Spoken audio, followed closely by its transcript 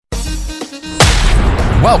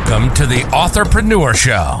Welcome to the Authorpreneur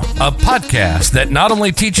Show, a podcast that not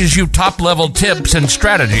only teaches you top-level tips and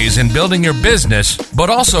strategies in building your business,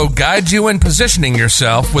 but also guides you in positioning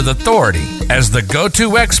yourself with authority as the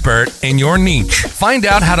go-to expert in your niche. Find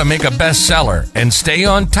out how to make a bestseller and stay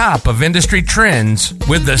on top of industry trends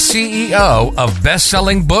with the CEO of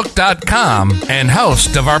BestsellingBook.com and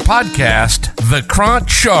host of our podcast, Vikrant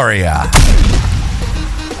Shaurya.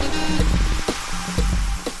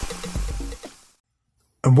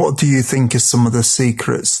 And what do you think is some of the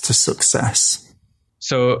secrets to success?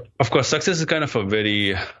 So, of course, success is kind of a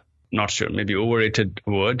very, not sure, maybe overrated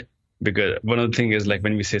word, because one of the things is like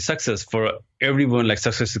when we say success, for everyone, like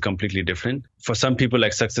success is completely different. For some people,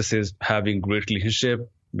 like success is having great relationship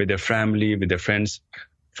with their family, with their friends.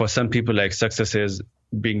 For some people, like success is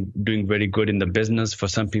doing very good in the business. For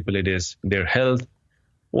some people, it is their health,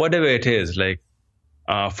 whatever it is, like.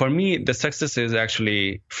 For me, the success is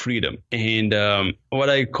actually freedom. And what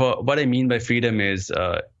I mean by freedom is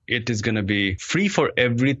it is going to be free for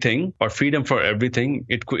everything, or freedom for everything.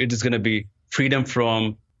 It is going to be freedom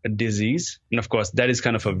from a disease. And of course, that is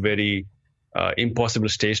kind of a very impossible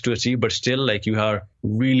stage to achieve. But still, like, you are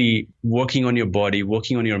really working on your body,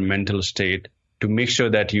 working on your mental state to make sure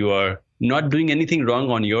that you are not doing anything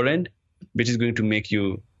wrong on your end, which is going to make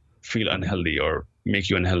you feel unhealthy or make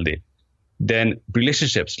you unhealthy. Then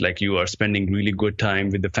relationships, like you are spending really good time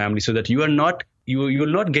with the family so that you will not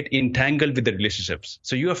get entangled with the relationships.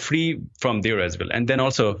 So you are free from there as well. And then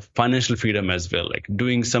also financial freedom as well, like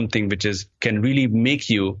doing something which can really make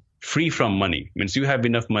you free from money. Means you have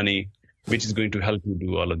enough money, which is going to help you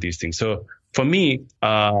do all of these things. So for me,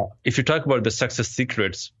 if you talk about the success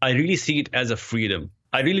secrets, I really see it as a freedom.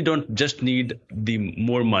 I really don't just need the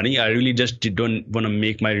more money. I really just don't want to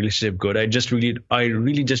make my relationship good. I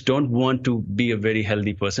really just don't want to be a very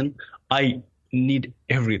healthy person. I need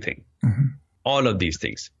everything, all of these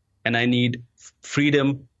things. And I need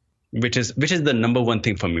freedom, which is the number one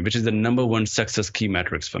thing for me, which is the number one success key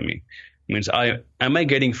metrics for me. Means am I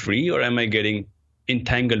getting free or am I getting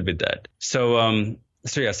entangled with that? So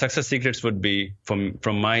yeah, success secrets would be from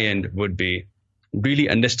my end would be really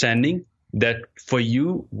understanding that for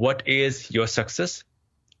you, what is your success?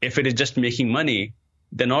 If it is just making money,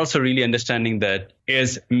 then also really understanding that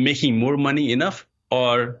is making more money enough,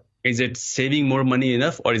 or is it saving more money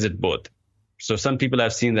enough, or is it both? So some people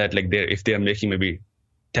have seen that, like, if they are making maybe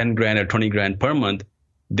 10 grand or 20 grand per month,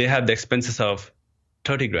 they have the expenses of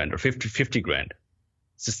 30 grand or 50 grand.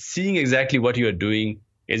 So seeing exactly what you are doing,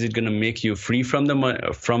 is it going to make you free from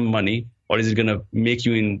money, or is it going to make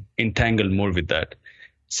you entangled more with that?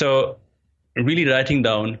 So really writing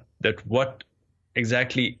down that what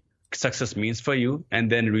exactly success means for you,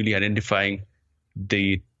 and then really identifying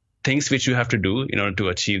the things which you have to do in order to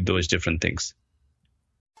achieve those different things.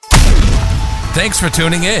 Thanks for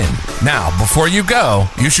tuning in. Now, before you go,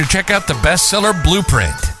 you should check out the Bestseller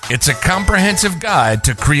Blueprint. It's a comprehensive guide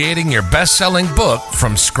to creating your best-selling book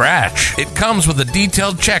from scratch. It comes with a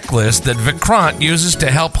detailed checklist that Vikrant uses to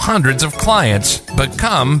help hundreds of clients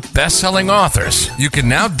become best-selling authors. You can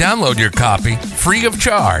now download your copy free of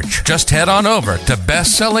charge. Just head on over to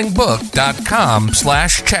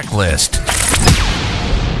bestsellingbook.com/checklist.